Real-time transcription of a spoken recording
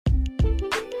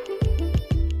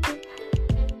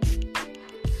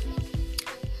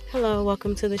Hello,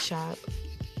 welcome to the shop.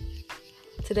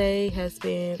 Today has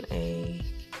been a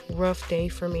rough day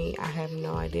for me. I have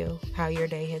no idea how your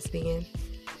day has been,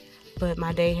 but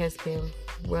my day has been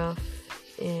rough,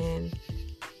 and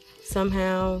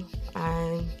somehow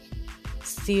I'm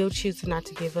still choosing not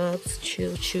to give up,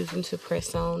 still choosing to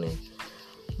press on and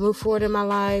move forward in my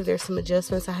life. There's some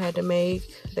adjustments I had to make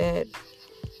that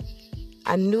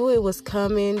I knew it was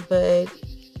coming, but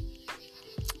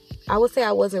I would say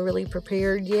I wasn't really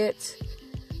prepared yet.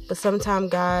 But sometimes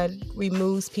God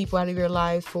removes people out of your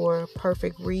life for a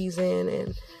perfect reason,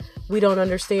 and we don't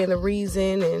understand the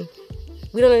reason, and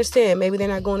we don't understand. Maybe they're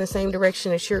not going the same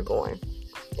direction as you're going.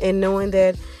 And knowing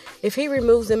that if He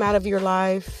removes them out of your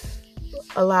life,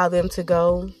 allow them to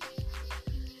go.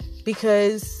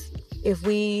 Because if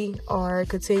we are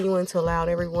continuing to allow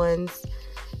everyone's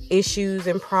issues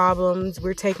and problems,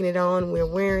 we're taking it on, we're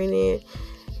wearing it,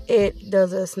 it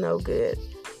does us no good.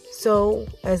 So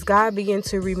as God began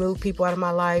to remove people out of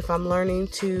my life, I'm learning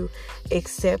to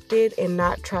accept it and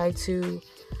not try to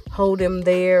hold them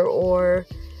there or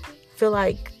feel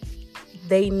like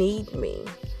they need me.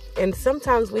 And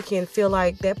sometimes we can feel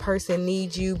like that person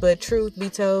needs you, but truth be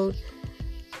told,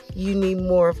 you need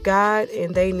more of God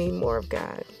and they need more of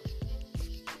God.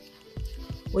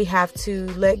 We have to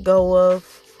let go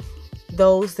of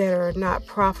those that are not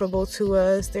profitable to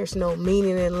us. There's no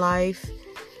meaning in life.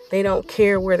 They don't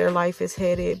care where their life is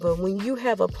headed. But when you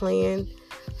have a plan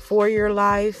for your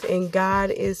life and God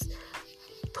is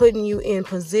putting you in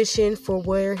position for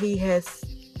where He has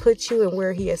put you and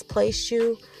where He has placed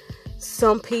you,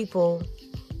 some people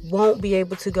won't be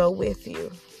able to go with you.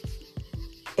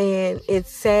 And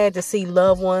it's sad to see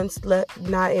loved ones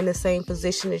not in the same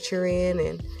position that you're in,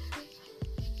 and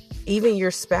even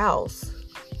your spouse.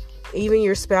 Even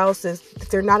your spouse, if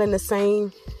they're not in the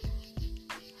same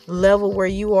level where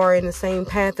you are, in the same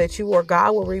path that you are,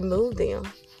 God will remove them.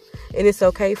 And it's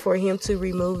okay for Him to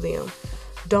remove them.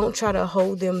 Don't try to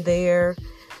hold them there.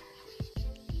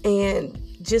 And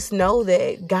just know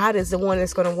that God is the one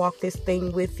that's going to walk this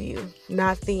thing with you,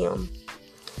 not them.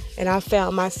 And I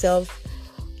found myself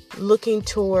looking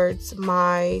towards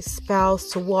my spouse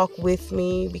to walk with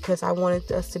me because I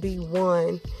wanted us to be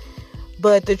one.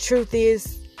 But the truth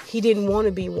is, he didn't want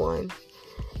to be one.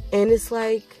 And it's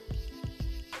like,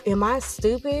 am I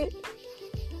stupid?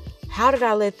 How did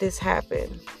I let this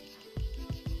happen?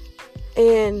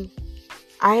 And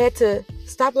I had to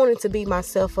stop wanting to beat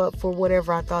myself up for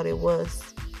whatever I thought it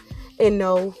was. And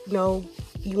no,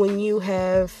 when you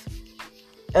have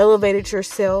elevated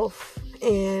yourself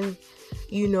and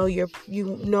you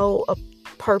know a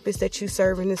purpose that you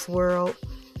serve in this world,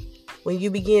 when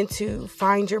you begin to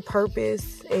find your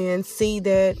purpose and see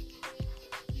that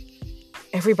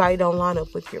everybody don't line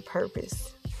up with your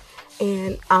purpose.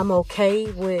 And I'm okay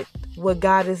with what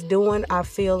God is doing. I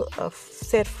feel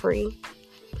set free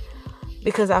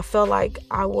because I felt like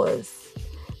I was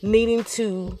needing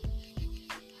to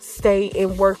stay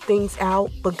and work things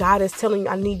out. But God is telling me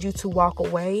I need you to walk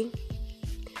away.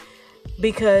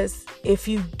 Because if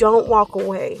you don't walk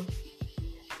away,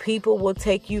 people will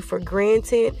take you for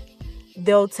granted.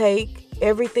 They'll take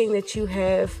everything that you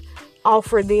have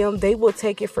offered them. They will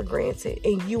take it for granted.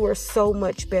 And you are so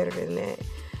much better than that.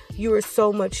 You are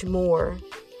so much more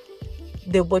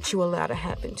than what you allow to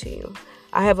happen to you.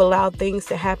 I have allowed things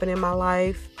to happen in my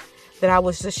life that I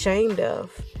was ashamed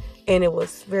of. And it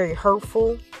was very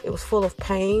hurtful. It was full of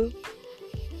pain.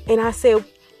 And I said,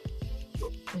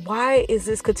 why is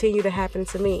this continue to happen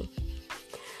to me?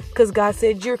 Because God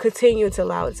said, you're continuing to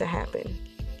allow it to happen.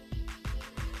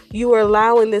 You are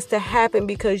allowing this to happen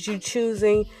because you're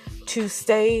choosing to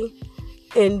stay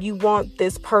and you want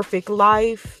this perfect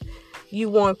life. You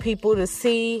want people to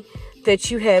see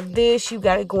that you have this, you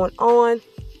got it going on,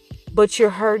 but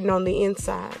you're hurting on the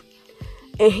inside.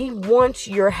 And He wants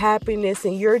your happiness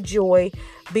and your joy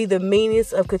be the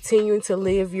meanings of continuing to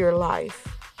live your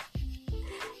life.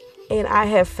 And I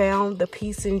have found the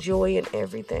peace and joy in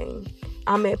everything.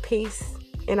 I'm at peace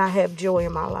and I have joy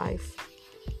in my life.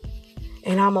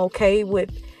 And I'm okay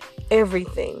with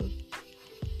everything.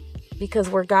 Because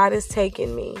where God is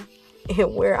taking me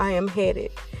and where I am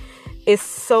headed is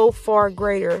so far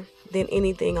greater than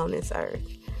anything on this earth.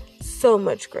 So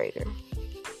much greater.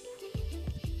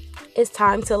 It's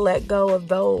time to let go of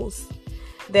those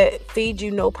that feed you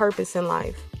no purpose in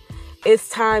life. It's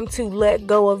time to let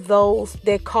go of those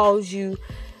that cause you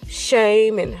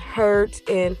shame and hurt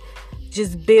and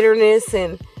just bitterness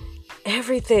and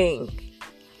everything.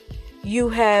 You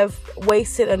have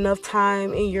wasted enough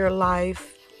time in your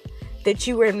life that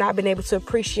you have not been able to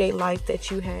appreciate life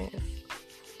that you have.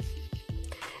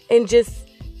 And just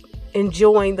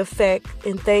enjoying the fact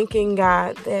and thanking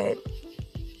God that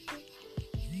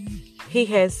He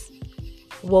has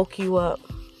woke you up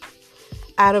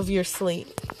out of your sleep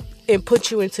and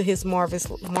put you into His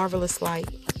marvelous light.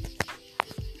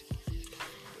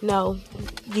 No,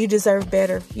 you deserve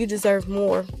better. You deserve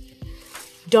more.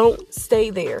 Don't stay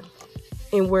there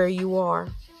and where you are.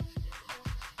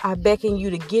 I beckon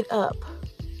you to get up.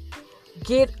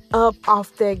 Get up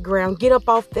off that ground. Get up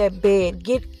off that bed.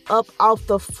 Get up off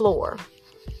the floor.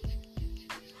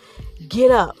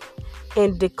 Get up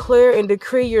and declare and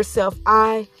decree yourself,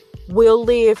 I will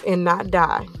live and not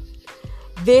die.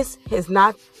 This is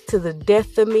not to the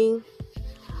death of me,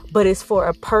 but it's for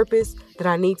a purpose that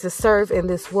I need to serve in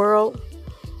this world.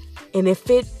 And if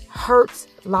it hurts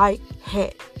like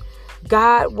heck,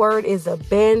 God's word is a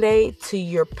band-aid to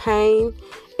your pain.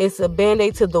 It's a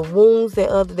band-aid to the wounds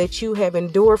that you have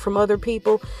endured from other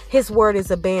people. His word is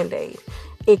a band-aid.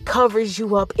 It covers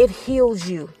you up. It heals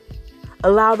you.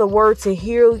 Allow the word to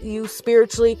heal you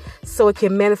spiritually so it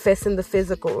can manifest in the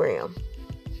physical realm.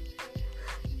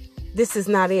 This is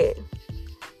not it.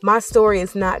 My story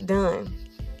is not done.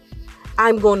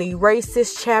 I'm going to erase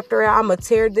this chapter out. I'm going to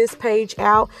tear this page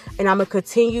out, and I'm going to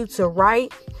continue to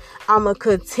write. I'm going to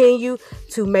continue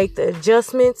to make the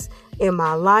adjustments in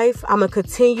my life. I'm going to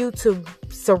continue to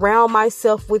surround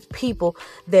myself with people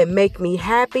that make me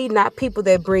happy, not people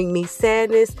that bring me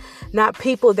sadness, not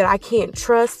people that I can't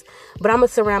trust, but I'm going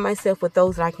to surround myself with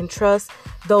those that I can trust,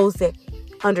 those that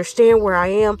understand where I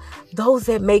am, those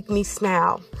that make me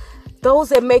smile, those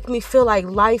that make me feel like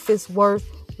life is worth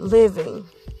living,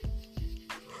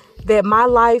 that my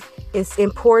life is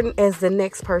important as the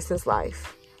next person's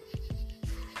life.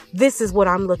 This is what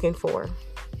I'm looking for.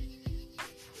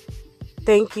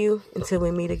 Thank you until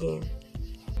we meet again.